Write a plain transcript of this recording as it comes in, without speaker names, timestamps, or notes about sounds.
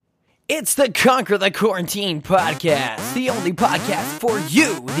It's the Conquer the Quarantine podcast, the only podcast for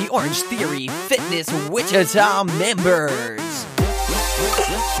you, the Orange Theory Fitness Wichita members.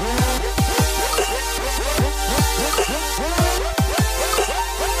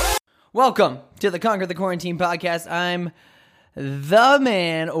 Welcome to the Conquer the Quarantine podcast. I'm the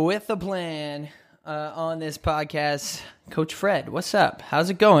man with the plan on this podcast, Coach Fred. What's up? How's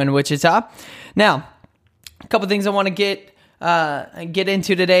it going, Wichita? Now, a couple things I want to get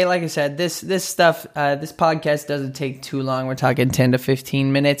into today. Like I said, this podcast doesn't take too long. We're talking 10 to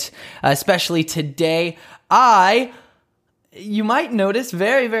 15 minutes, especially today. You might notice,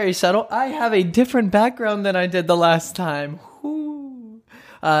 very, very subtle, I have a different background than I did the last time.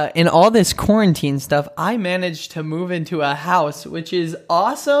 In all this quarantine stuff, I managed to move into a house, which is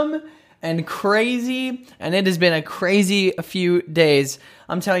awesome and crazy, and it has been a crazy few days.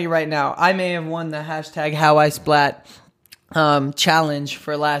 I'm telling you right now, I may have won the hashtag How I Splat challenge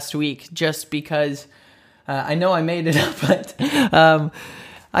for last week just because I know I made it up, but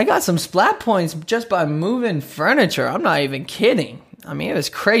I got some splat points just by moving furniture. I'm not even kidding. I mean, it was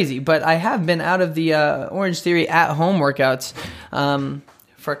crazy, but I have been out of the Orange Theory at-home workouts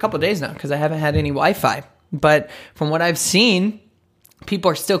for a couple of days now because I haven't had any Wi-Fi. But from what I've seen,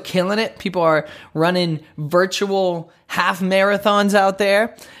 people are still killing it. People are running virtual half marathons out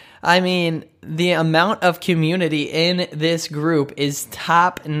there. I mean, the amount of community in this group is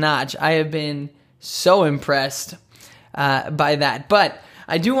top notch. I have been so impressed by that. But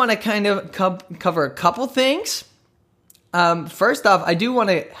I do want to kind of cover a couple things. First off, I do want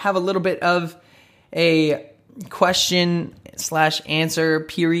to have a little bit of a question/answer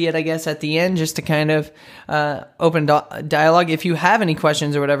period, I guess, at the end, just to kind of open dialogue. If you have any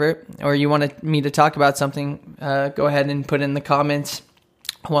questions or whatever, or you want me to talk about something, go ahead and put in the comments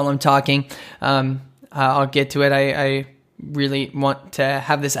while I'm talking. I'll get to it. I really want to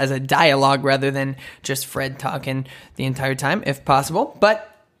have this as a dialogue rather than just Fred talking the entire time, if possible.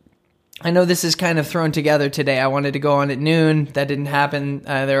 But I know this is kind of thrown together today. I wanted to go on at noon. That didn't happen.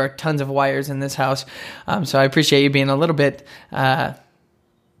 There are tons of wires in this house. So I appreciate you being a little bit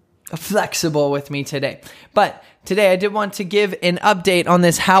flexible with me today. But today I did want to give an update on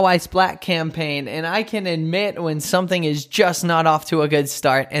this How I Splat campaign. And I can admit when something is just not off to a good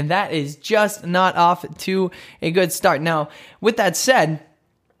start. And that is just not off to a good start. Now, with that said,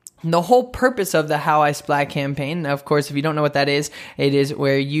 the whole purpose of the How I Splat campaign, of course, if you don't know what that is, it is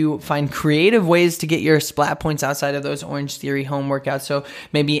where you find creative ways to get your splat points outside of those Orange Theory home workouts. So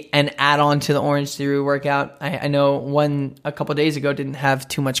maybe an add-on to the Orange Theory workout. I know one a couple days ago didn't have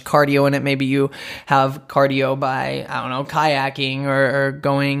too much cardio in it. Maybe you have cardio by, kayaking or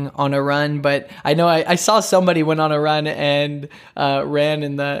going on a run. But I know I saw somebody went on a run and ran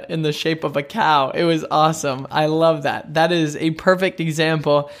in the shape of a cow. It was awesome. I love that. That is a perfect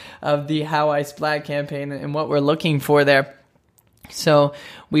example of the How I Splat campaign and what we're looking for there. So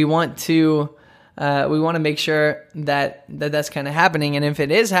we want to make sure that that's kind of happening. And if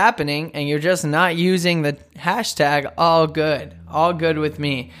it is happening and you're just not using the hashtag, all good with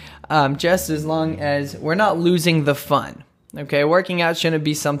me. Just as long as we're not losing the fun. Okay, working out shouldn't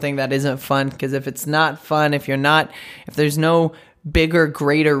be something that isn't fun, because if it's not fun, if there's no bigger,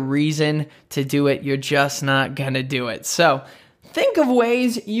 greater reason to do it, you're just not gonna do it. So think of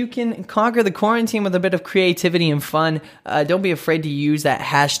ways you can conquer the quarantine with a bit of creativity and fun. Don't be afraid to use that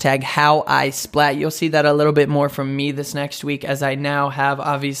hashtag How I Splat. You'll see that a little bit more from me this next week, as I now have,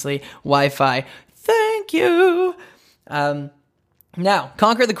 obviously, Wi-Fi. Thank you. Now,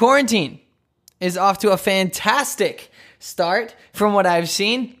 Conquer the Quarantine is off to a fantastic start from what I've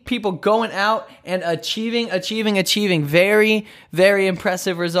seen. People going out and achieving very, very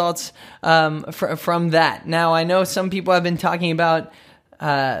impressive results from that. Now, I know some people have been talking about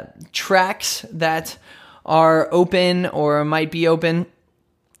tracks that are open or might be open.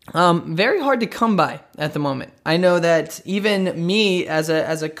 Very hard to come by at the moment. I know that even me as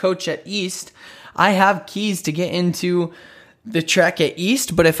a coach at East, I have keys to get into the track at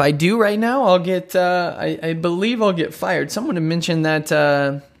East, but if I do right now, I'll get, I believe I'll get fired. Someone had mentioned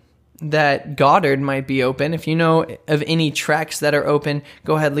that Goddard might be open. If you know of any tracks that are open,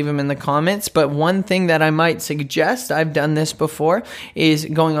 go ahead, leave them in the comments. But one thing that I might suggest, I've done this before, is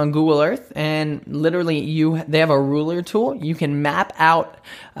going on Google Earth, and literally they have a ruler tool. You can map out,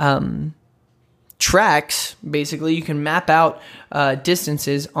 tracks. Basically, you can map out,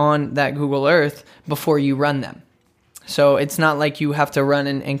 distances on that Google Earth before you run them. So it's not like you have to run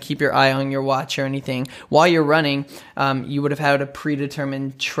and keep your eye on your watch or anything. While you're running, you would have had a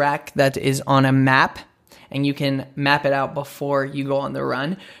predetermined track that is on a map, and you can map it out before you go on the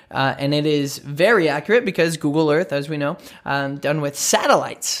run. And it is very accurate because Google Earth, as we know, done with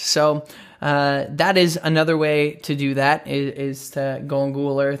satellites. So that is another way to do that, is to go on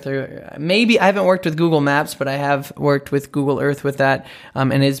Google Earth, or maybe I haven't worked with Google Maps, but I have worked with Google Earth with that,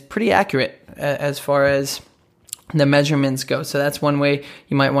 and it's pretty accurate as far as the measurements go. So that's one way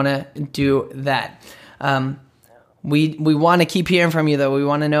you might want to do that. We want to keep hearing from you, though. We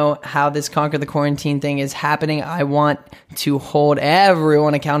want to know how this Conquer the Quarantine thing is happening. I want to hold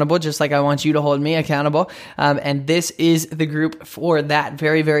everyone accountable, just like I want you to hold me accountable. And this is the group for that.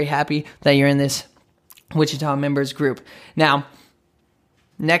 Very, very happy that you're in this Wichita members group. Now,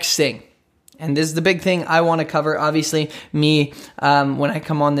 next thing. And this is the big thing I want to cover. Obviously, me, when I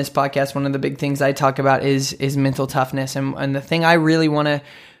come on this podcast, one of the big things I talk about is mental toughness. And the thing I really want to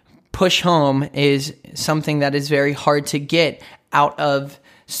push home is something that is very hard to get out of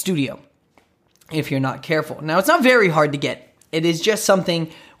studio if you're not careful. Now, it's not very hard to get. It is just something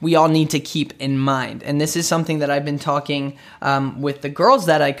we all need to keep in mind. And this is something that I've been talking with the girls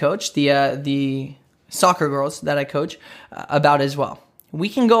that I coach, the soccer girls that I coach, about as well. We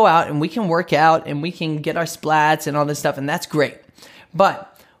can go out and we can work out and we can get our splats and all this stuff, and that's great.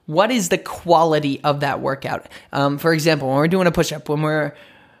 But what is the quality of that workout? For example, when we're doing a push-up, when we're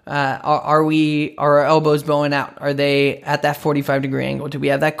are our elbows bowing out? Are they at that 45-degree angle? Do we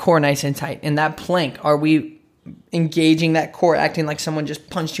have that core nice and tight? In that plank, are we engaging that core, acting like someone just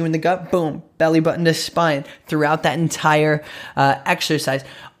punched you in the gut? Boom, belly button to spine throughout that entire exercise.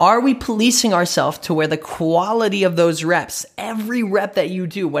 Are we policing ourselves to where the quality of those reps, every rep that you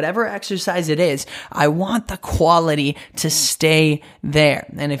do, whatever exercise it is, I want the quality to stay there.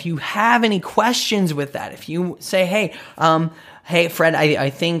 And if you have any questions with that, if you say, hey, Fred, I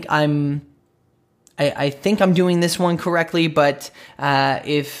think I'm doing this one correctly, but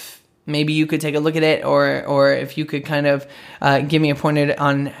if maybe you could take a look at it, or if you could kind of give me a pointer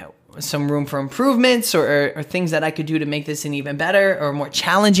on some room for improvements, or things that I could do to make this an even better or more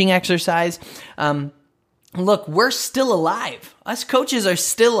challenging exercise. Look, we're still alive. Us coaches are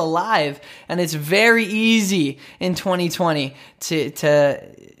still alive, and it's very easy in 2020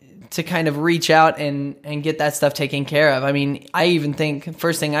 to kind of reach out and get that stuff taken care of. I mean, I even think,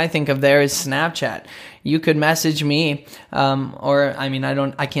 first thing I think of there is Snapchat. You could message me,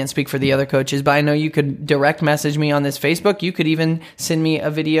 I can't speak for the other coaches, but I know you could direct message me on this Facebook. You could even send me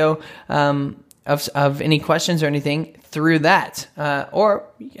a video of any questions or anything through that. Or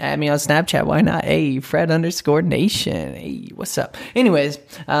add me on Snapchat. Why not? Hey, Fred_Nation. Hey, what's up? Anyways,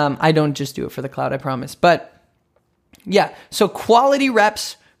 I don't just do it for the cloud, I promise. But yeah, so quality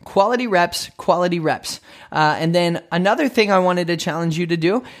reps. And then another thing I wanted to challenge you to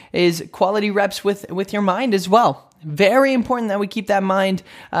do is quality reps with your mind as well. Very important that we keep that mind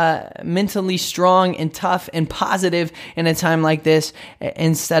mentally strong and tough and positive in a time like this,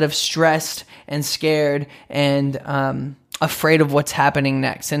 instead of stressed and scared and afraid of what's happening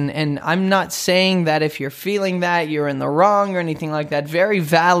next. And I'm not saying that if you're feeling that, you're in the wrong or anything like that. Very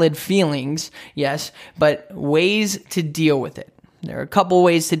valid feelings, yes, but ways to deal with it. There are a couple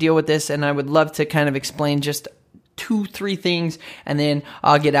ways to deal with this, and I would love to kind of explain just 2-3 things, and then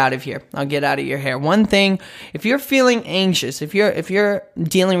I'll get out of here. I'll get out of your hair. One thing, if you're feeling anxious, if you're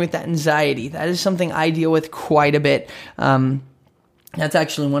dealing with that anxiety, that is something I deal with quite a bit. That's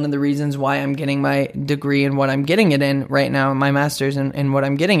actually one of the reasons why I'm getting my degree and what I'm getting it in right now, my master's and what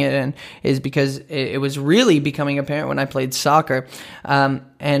I'm getting it in, is because it was really becoming apparent when I played soccer. And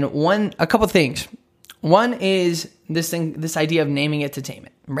a couple things. One is this idea of naming it to tame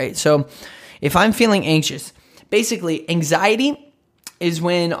it, right? So if I'm feeling anxious, basically anxiety is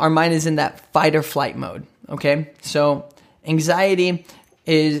when our mind is in that fight or flight mode, okay? So anxiety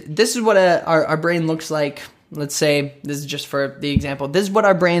this is what our brain looks like. Let's say, this is just for the example, this is what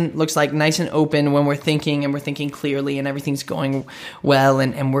our brain looks like, nice and open when we're thinking, and we're thinking clearly, and everything's going well,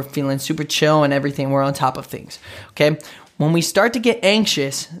 and we're feeling super chill and everything, we're on top of things, okay? When we start to get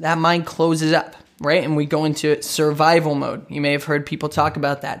anxious, that mind closes up, right? And we go into survival mode. You may have heard people talk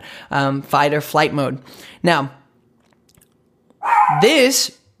about that, fight or flight mode. Now,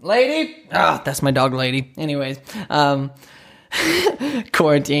 this lady, that's my dog Lady. Anyways,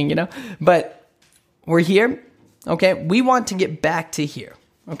 quarantine, but we're here, okay? We want to get back to here,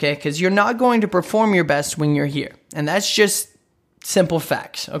 okay? Because you're not going to perform your best when you're here. And that's just simple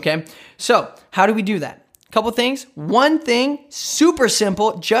facts, okay? So how do we do that? A couple things. One thing, super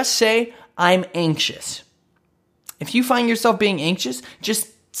simple, just say, I'm anxious. If you find yourself being anxious, just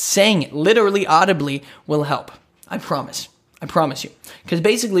saying it literally audibly will help. I promise you. Because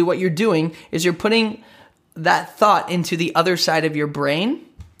basically what you're doing is you're putting that thought into the other side of your brain,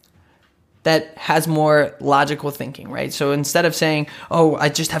 that has more logical thinking, right? So instead of saying, oh, I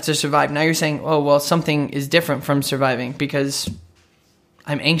just have to survive, now you're saying, oh, well, something is different from surviving because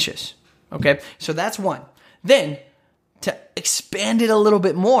I'm anxious, okay? So that's one. Then, to expand it a little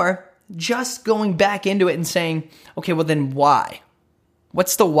bit more, just going back into it and saying, okay, well then why?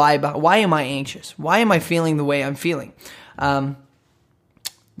 What's the why? Why am I anxious? Why am I feeling the way I'm feeling?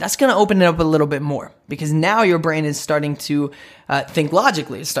 That's going to open it up a little bit more because now your brain is starting to think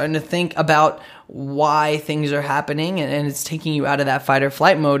logically. It's starting to think about why things are happening, and it's taking you out of that fight or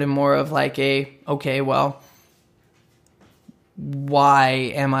flight mode and more of like okay, well, why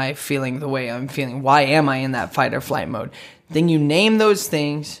am I feeling the way I'm feeling? Why am I in that fight or flight mode? Then you name those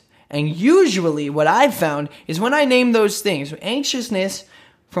things, and usually what I've found is when I name those things, anxiousness,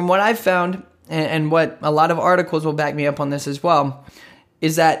 from what I've found, and what a lot of articles will back me up on this as well,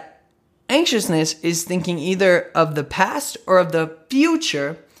 is that anxiousness is thinking either of the past or of the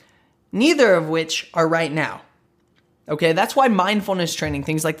future, neither of which are right now. Okay, that's why mindfulness training,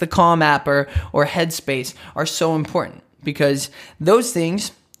 things like the Calm app or Headspace are so important, because those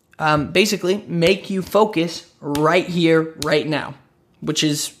things basically make you focus right here, right now, which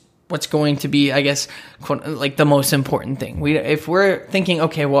is what's going to be, I guess, like the most important thing. If we're thinking,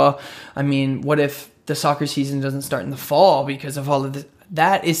 okay, well, I mean, what if the soccer season doesn't start in the fall because of all of this?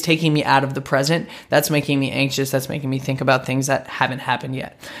 That is taking me out of the present. That's making me anxious. That's making me think about things that haven't happened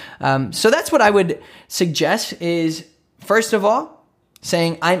yet. So that's what I would suggest is, first of all,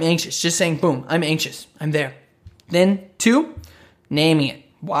 saying I'm anxious. Just saying, boom, I'm anxious. I'm there. Then 2, naming it.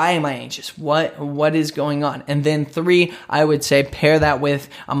 Why am I anxious? What is going on? And then 3, I would say pair that with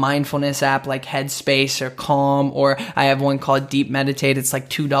a mindfulness app like Headspace or Calm, or I have one called Deep Meditate. It's like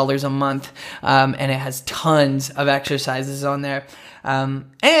 $2 a month, and it has tons of exercises on there.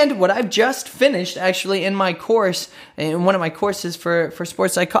 And what I've just finished actually in my course, in one of my courses for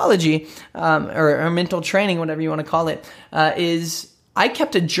sports psychology, or mental training, whatever you want to call it, is I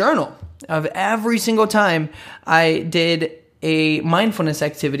kept a journal of every single time I did a mindfulness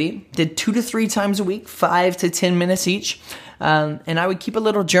activity, did 2 to 3 times a week, 5 to 10 minutes each. And I would keep a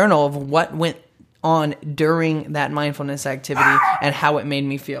little journal of what went on during that mindfulness activity and how it made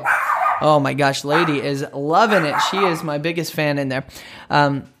me feel. Oh my gosh, Lady is loving it. She is my biggest fan in there.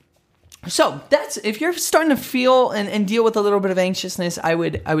 So that's, if you're starting to feel and deal with a little bit of anxiousness, I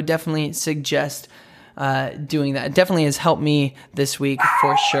would definitely suggest doing that. It definitely has helped me this week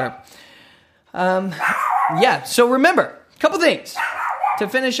for sure. Yeah, so remember, a couple things to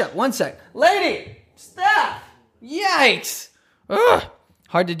finish up. One sec. Lady, stop. Yikes. Ugh.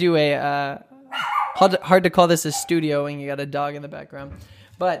 Hard to do hard to call this a studio when you got a dog in the background.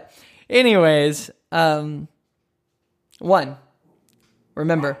 But anyways, 1,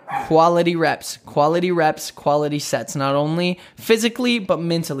 remember, quality reps, quality sets, not only physically, but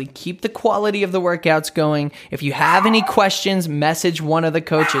mentally. Keep the quality of the workouts going. If you have any questions, message one of the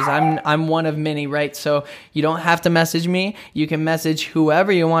coaches. I'm one of many, right? So you don't have to message me. You can message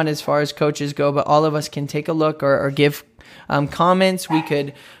whoever you want as far as coaches go, but all of us can take a look or give comments. We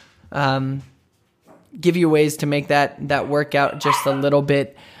could give you ways to make that workout just a little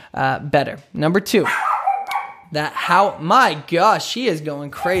bit better. Number 2, my gosh, she is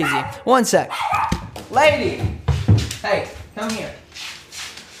going crazy. One sec. Lady, hey, come here.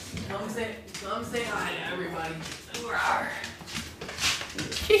 Come say hi to everybody.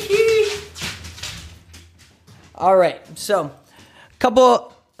 All right, so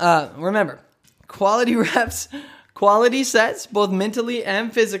remember, quality reps, quality sets, both mentally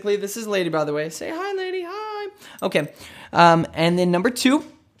and physically. This is Lady, by the way. Say hi, Lady, hi. Okay, and then number 2,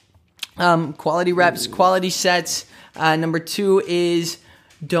 quality reps, quality sets. Number 2 is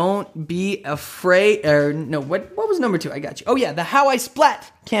don't be afraid, what was number 2? I got you. Oh yeah, the How I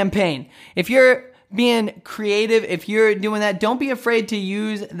Splat campaign. If you're being creative, if you're doing that, don't be afraid to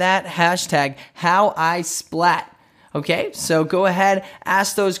use that hashtag, How I Splat. Okay, so go ahead,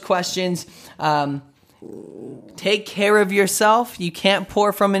 ask those questions. Take care of yourself. You can't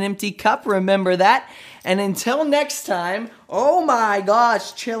pour from an empty cup. Remember that. And until next time, oh my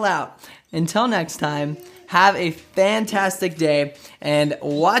gosh, chill out. Until next time, have a fantastic day and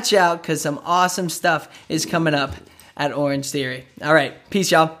watch out because some awesome stuff is coming up at Orange Theory. All right,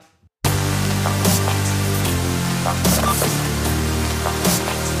 peace, y'all.